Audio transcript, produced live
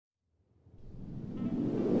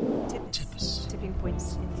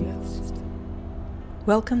points in the Earth system.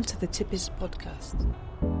 Welcome to the TIPIS podcast.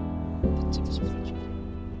 The TIPIS Project.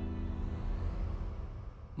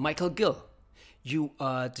 Michael Gill, you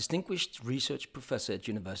are Distinguished Research Professor at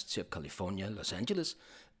University of California, Los Angeles,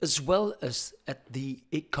 as well as at the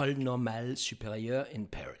École Normale Supérieure in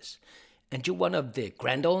Paris. And you're one of the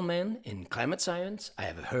grand old men in climate science I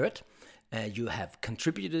have heard. You have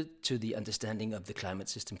contributed to the understanding of the climate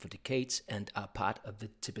system for decades and are part of the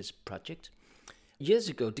TIPIS project.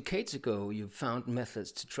 Decades ago, you found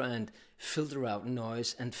methods to try and filter out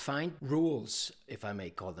noise and find rules, if I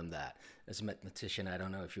may call them that. As a mathematician, I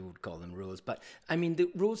don't know if you would call them rules, but I mean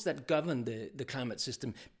the rules that govern the climate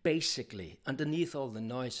system, basically, underneath all the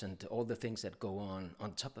noise and all the things that go on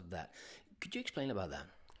top of that. Could you explain about that?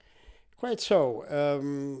 Quite so.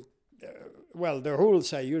 Well, the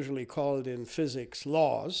rules are usually called in physics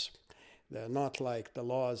laws. They're not like the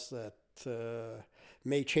laws that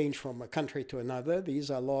may change from a country to another. These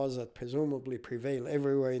are laws that presumably prevail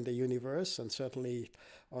everywhere in the universe and certainly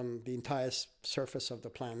on the entire surface of the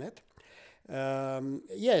planet. One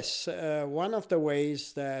of the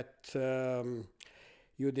ways that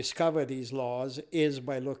you discover these laws is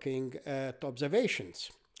by looking at observations.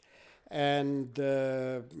 And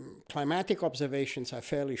climatic observations are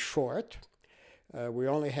fairly short. We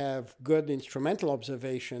only have good instrumental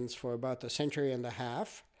observations for about a century and a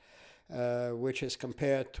half, which is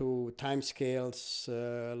compared to timescales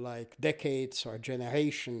like decades or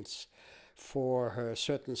generations for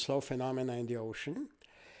certain slow phenomena in the ocean.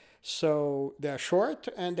 So they're short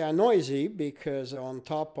and they're noisy because on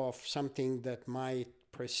top of something that might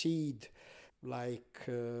proceed like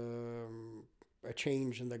a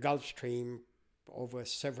change in the Gulf Stream over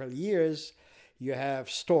several years, you have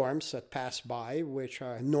storms that pass by, which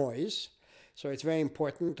are noise. So it's very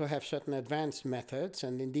important to have certain advanced methods,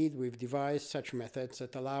 and indeed we've devised such methods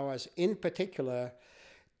that allow us in particular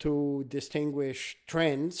to distinguish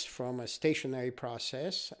trends from a stationary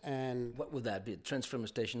process. And what would that be? Trends from a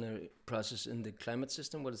stationary process in the climate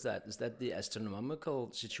system? What is that? Is that the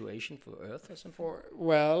astronomical situation for Earth or something?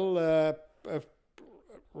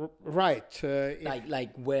 Right.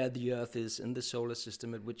 Like where the Earth is in the solar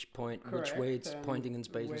system, at which point, correct, which way it's pointing in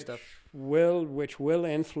space and stuff? Which will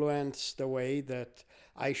influence the way that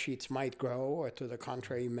ice sheets might grow or, to the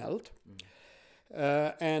contrary, melt.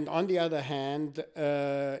 And on the other hand,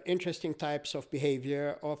 interesting types of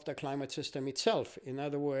behavior of the climate system itself. In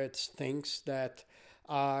other words, things that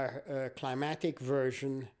are a climatic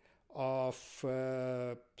version of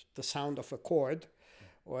the sound of a chord,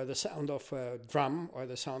 or the sound of a drum, or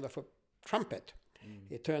the sound of a trumpet.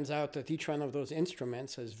 It turns out that each one of those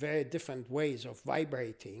instruments has very different ways of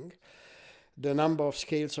vibrating. The number of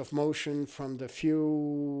scales of motion, from the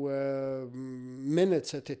few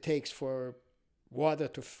minutes that it takes for water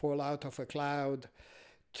to fall out of a cloud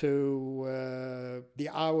to the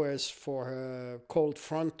hours for a cold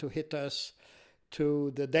front to hit us,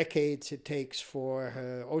 to the decades it takes for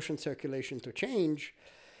ocean circulation to change,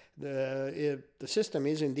 the system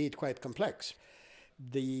is indeed quite complex.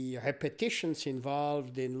 The repetitions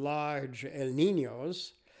involved in large El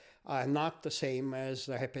Niños are not the same as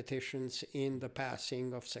the repetitions in the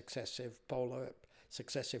passing of successive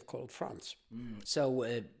cold fronts. So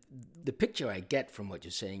the picture I get from what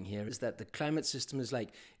you're saying here is that the climate system is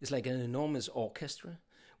like an enormous orchestra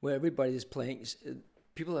where everybody is playing.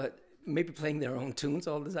 People are maybe playing their own tunes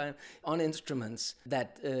all the time on instruments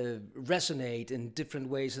that resonate in different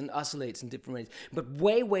ways and oscillates in different ways. But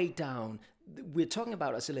way down, we're talking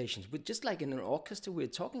about oscillations. But just like in an orchestra, we're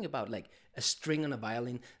talking about like a string on a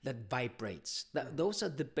violin that vibrates. Those are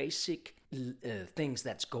the basic things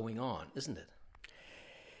that's going on, isn't it?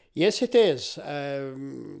 Yes, it is.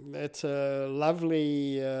 It's a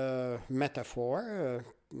lovely metaphor,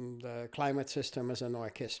 the climate system as an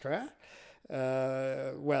orchestra.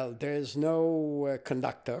 There's no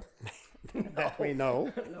conductor that we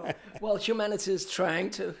know. No. Well, humanity is trying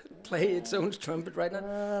to play its own trumpet right now.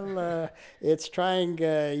 Well, it's trying,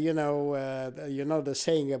 the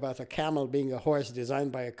saying about a camel being a horse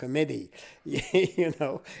designed by a committee.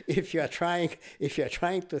 If you're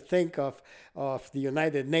trying to think of the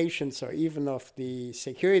United Nations or even of the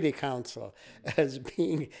Security Council as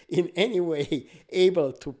being in any way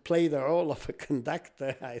able to play the role of a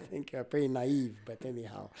conductor, I think you're pretty naive, but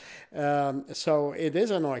anyhow. So it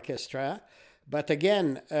is an orchestra. But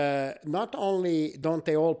again, not only don't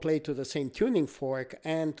they all play to the same tuning fork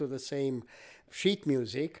and to the same sheet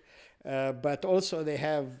music, but also they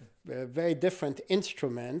have very different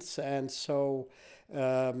instruments. And so,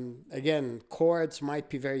 again, chords might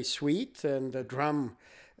be very sweet, and the drum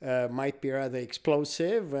might be rather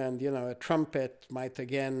explosive, and a trumpet might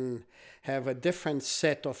again have a different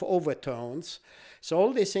set of overtones. So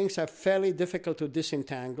all these things are fairly difficult to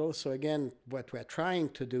disentangle. So again, what we're trying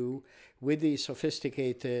to do with these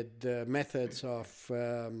sophisticated methods of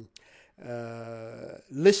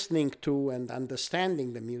listening to and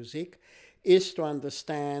understanding the music is to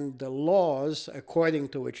understand the laws according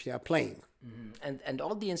to which they are playing. Mm-hmm. And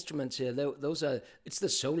all the instruments here, those are, it's the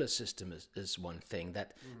solar system is one thing,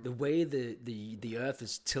 that the way the Earth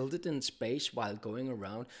is tilted in space while going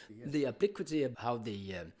around, the obliquity of how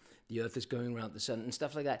the Earth is going around the sun and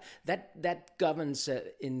stuff like that governs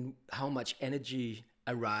in how much energy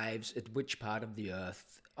arrives at which part of the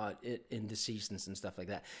Earth in the seasons and stuff like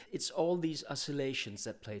that. It's all these oscillations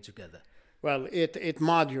that play together. Well, it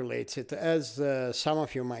modulates it. As some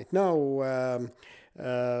of you might know,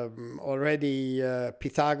 already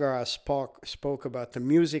Pythagoras spoke about the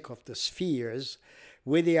music of the spheres,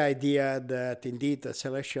 with the idea that indeed the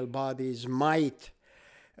celestial bodies might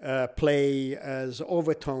play as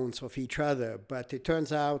overtones of each other. But it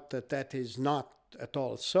turns out that is not at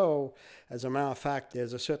all so. As a matter of fact,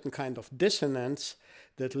 there's a certain kind of dissonance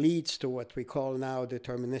that leads to what we call now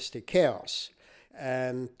deterministic chaos,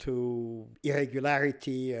 and to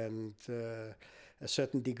irregularity and a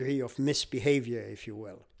certain degree of misbehavior, if you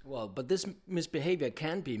will. Well, but this misbehavior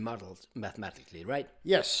can be modeled mathematically, right?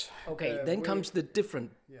 Yes. Okay, then comes the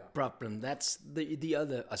different problem. That's the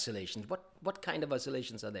other oscillations. What kind of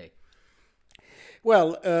oscillations are they?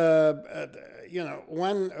 Well,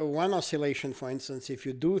 one oscillation, for instance, if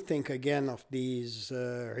you do think again of these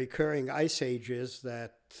recurring ice ages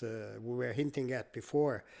that we were hinting at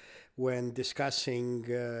before, when discussing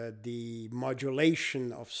the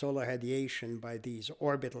modulation of solar radiation by these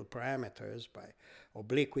orbital parameters, by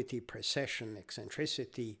obliquity, precession,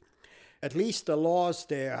 eccentricity. At least the laws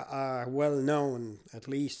there are well known, at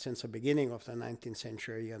least since the beginning of the 19th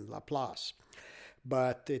century and Laplace.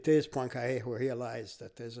 But it is Poincaré who realized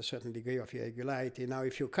that there's a certain degree of irregularity. Now,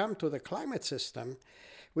 if you come to the climate system,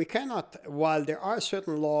 we cannot, while there are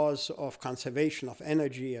certain laws of conservation of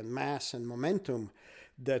energy and mass and momentum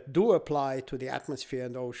that do apply to the atmosphere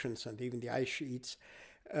and oceans and even the ice sheets,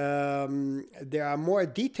 there are more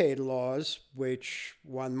detailed laws which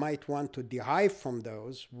one might want to derive from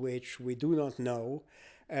those, which we do not know,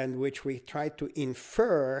 and which we try to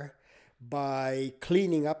infer by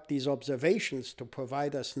cleaning up these observations to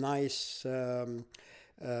provide us nice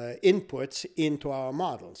inputs into our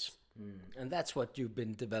models. And that's what you've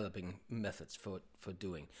been developing methods for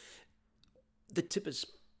doing. The TIPIS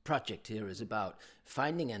project here is about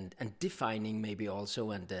finding and defining maybe also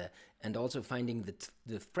and also finding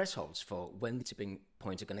the thresholds for when the tipping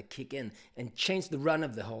points are going to kick in and change the run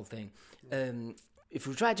of the whole thing. If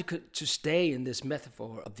we try to stay in this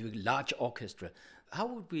metaphor of the large orchestra, how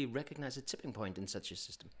would we recognize a tipping point in such a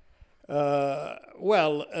system?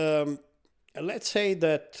 Let's say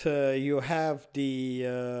that you have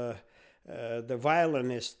the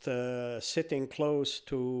violinist sitting close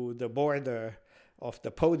to the border of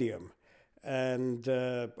the podium, and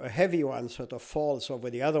a heavy one sort of falls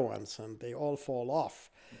over the other ones, and they all fall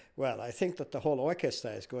off. Well, I think that the whole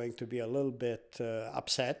orchestra is going to be a little bit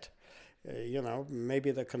upset.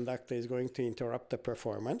 Maybe the conductor is going to interrupt the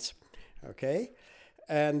performance, okay?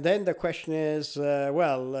 And then the question is,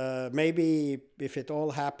 maybe if it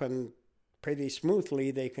all happened pretty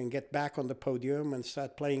smoothly, they can get back on the podium and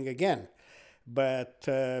start playing again. But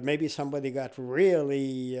maybe somebody got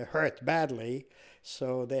really hurt badly,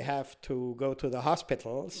 so they have to go to the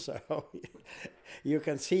hospital. So you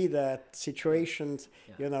can see that situations,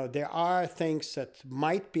 there are things that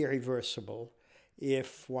might be reversible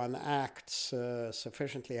if one acts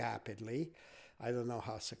sufficiently rapidly. I don't know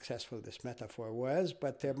how successful this metaphor was,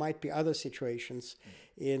 but there might be other situations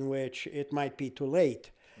in which it might be too late.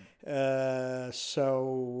 Not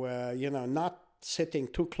sitting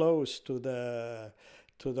too close to the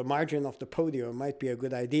margin of the podium might be a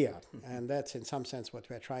good idea. And that's in some sense what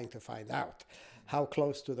we're trying to find out. How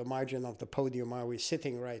close to the margin of the podium are we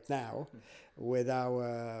sitting right now with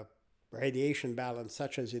our radiation balance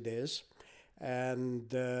such as it is,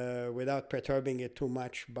 and without perturbing it too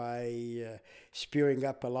much by spewing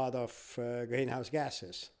up a lot of greenhouse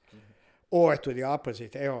gases. Or to the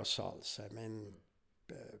opposite, aerosols. I mean,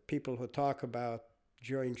 people who talk about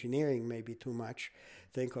geoengineering maybe too much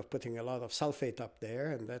think of putting a lot of sulfate up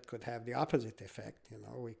there, and that could have the opposite effect.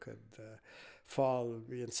 We could fall,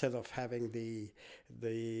 instead of having the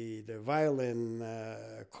violin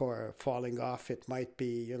core falling off, it might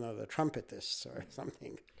be the trumpetists or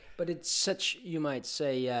something. But it's such, you might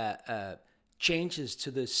say, changes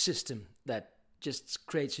to the system that just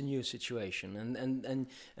creates a new situation,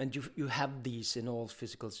 and you have these in all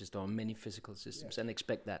physical systems, or many physical systems, and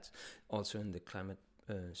expect that also in the climate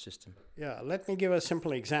system. Yeah, let me give a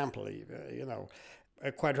simple example.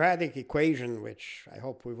 A quadratic equation, which I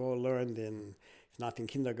hope we've all learned if not in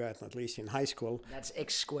kindergarten, at least in high school. That's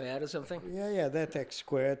x squared or something? Yeah, that's x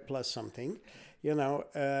squared plus something.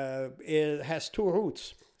 It has two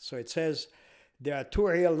roots. So it says there are two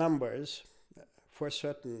real numbers for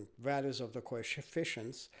certain values of the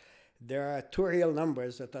coefficients. There are two real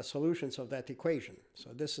numbers that are solutions of that equation. So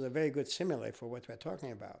this is a very good simile for what we're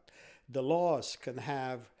talking about. The laws can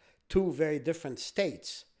have two very different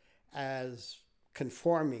states as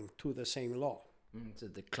conforming to the same law. So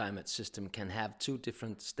the climate system can have two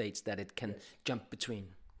different states that it can jump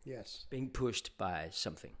between. Yes. Being pushed by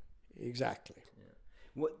something. Exactly.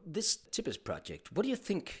 Yeah. This TIPIS project, what do you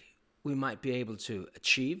think we might be able to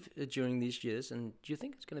achieve during these years? And do you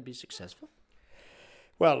think it's going to be successful?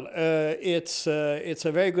 Well, it's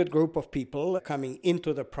a very good group of people coming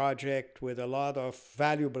into the project with a lot of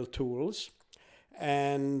valuable tools.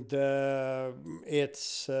 And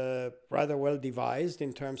it's rather well devised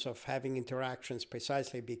in terms of having interactions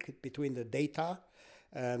precisely between the data,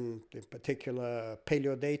 and in particular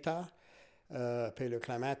paleodata,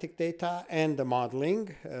 paleoclimatic data, and the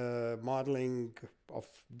modeling of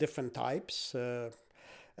different types.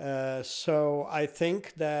 So I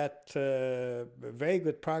think that very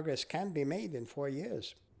good progress can be made in 4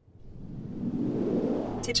 years.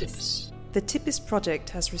 TIPIS. The TIPIS project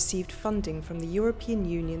has received funding from the European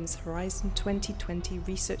Union's Horizon 2020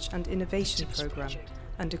 Research and Innovation Programme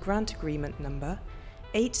under grant agreement number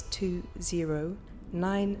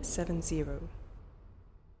 820970.